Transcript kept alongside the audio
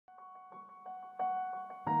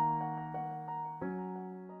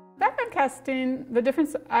background casting, the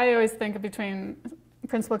difference I always think of between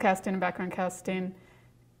principal casting and background casting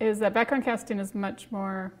is that background casting is much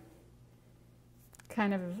more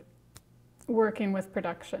kind of working with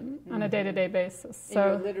production on a day-to-day basis.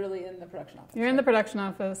 So you're literally in the production office. You're in the production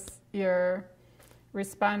office. You're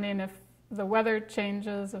responding if the weather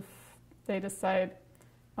changes, if they decide,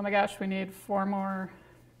 oh my gosh, we need 4 more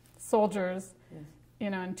soldiers,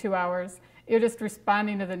 in 2 hours. You're just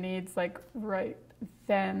responding to the needs like right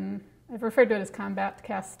then. I've referred to it as combat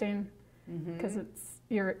casting because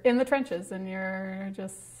you're in the trenches and you're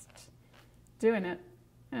just doing it,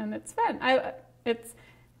 and it's fun.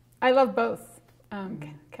 I love both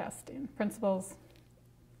casting, principals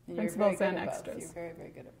and extras. You're very, very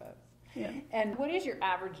good at both. Yeah. And what is your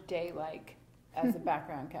average day like as a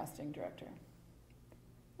background casting director?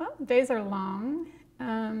 Well, days are long,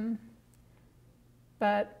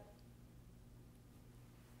 but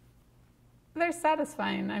they're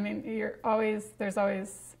satisfying. I mean, there's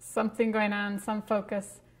always something going on, some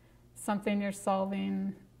focus, something you're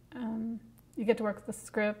solving. You get to work with the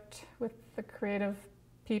script, with the creative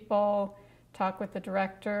people, talk with the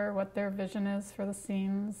director, what their vision is for the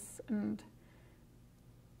scenes, and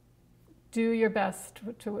do your best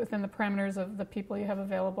within the parameters of the people you have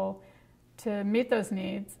available to meet those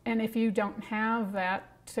needs. And if you don't have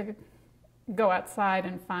that, to go outside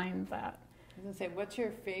and find that. I was going to say, what's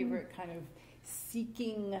your favorite kind of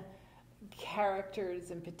seeking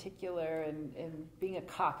characters in particular, and being a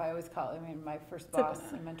cop? I always call it, my first boss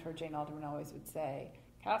and mentor, Jane Alderman, always would say,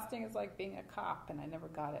 casting is like being a cop, and I never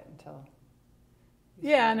got it until...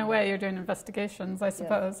 Yeah, in a way, you're doing investigations, I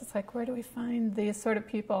suppose. Yes. It's like, where do we find these sort of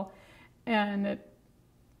people? And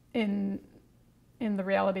in the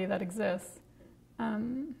reality that exists. I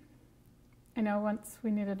know once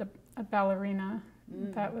we needed a ballerina.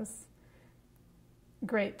 That was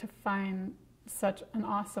great to find such an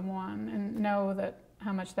awesome one and know that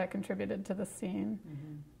how much that contributed to the scene.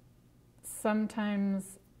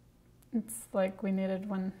 Sometimes it's like we needed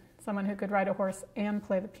someone who could ride a horse and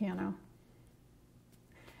play the piano.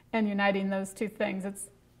 And uniting those two things,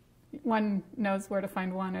 one knows where to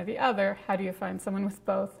find one or the other. How do you find someone with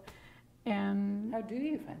both? And how do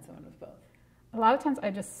you find someone with both? A lot of times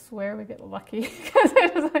I just swear we get lucky.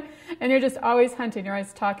 And you're just always hunting. You're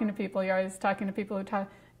always talking to people. You're always talking to people who talk,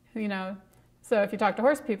 So if you talk to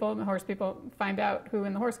horse people, the horse people find out who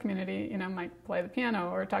in the horse community, might play the piano,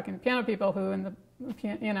 or talking to piano people who in the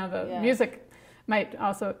music might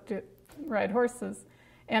also ride horses.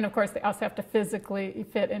 And of course, they also have to physically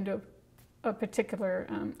fit into a particular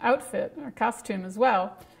outfit or costume as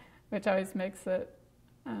well, which always makes it...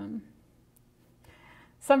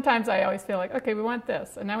 Sometimes I always feel like, okay, we want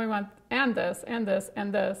this, and now we want and this, and this,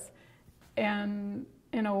 and this. And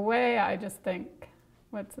in a way, I just think,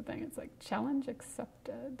 what's the thing? It's like, challenge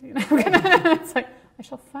accepted. It's like, I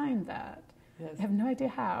shall find that. Yes. I have no idea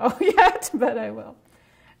how yet, but I will.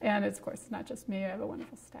 And it's, of course, not just me. I have a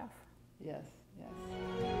wonderful staff. Yes, yes.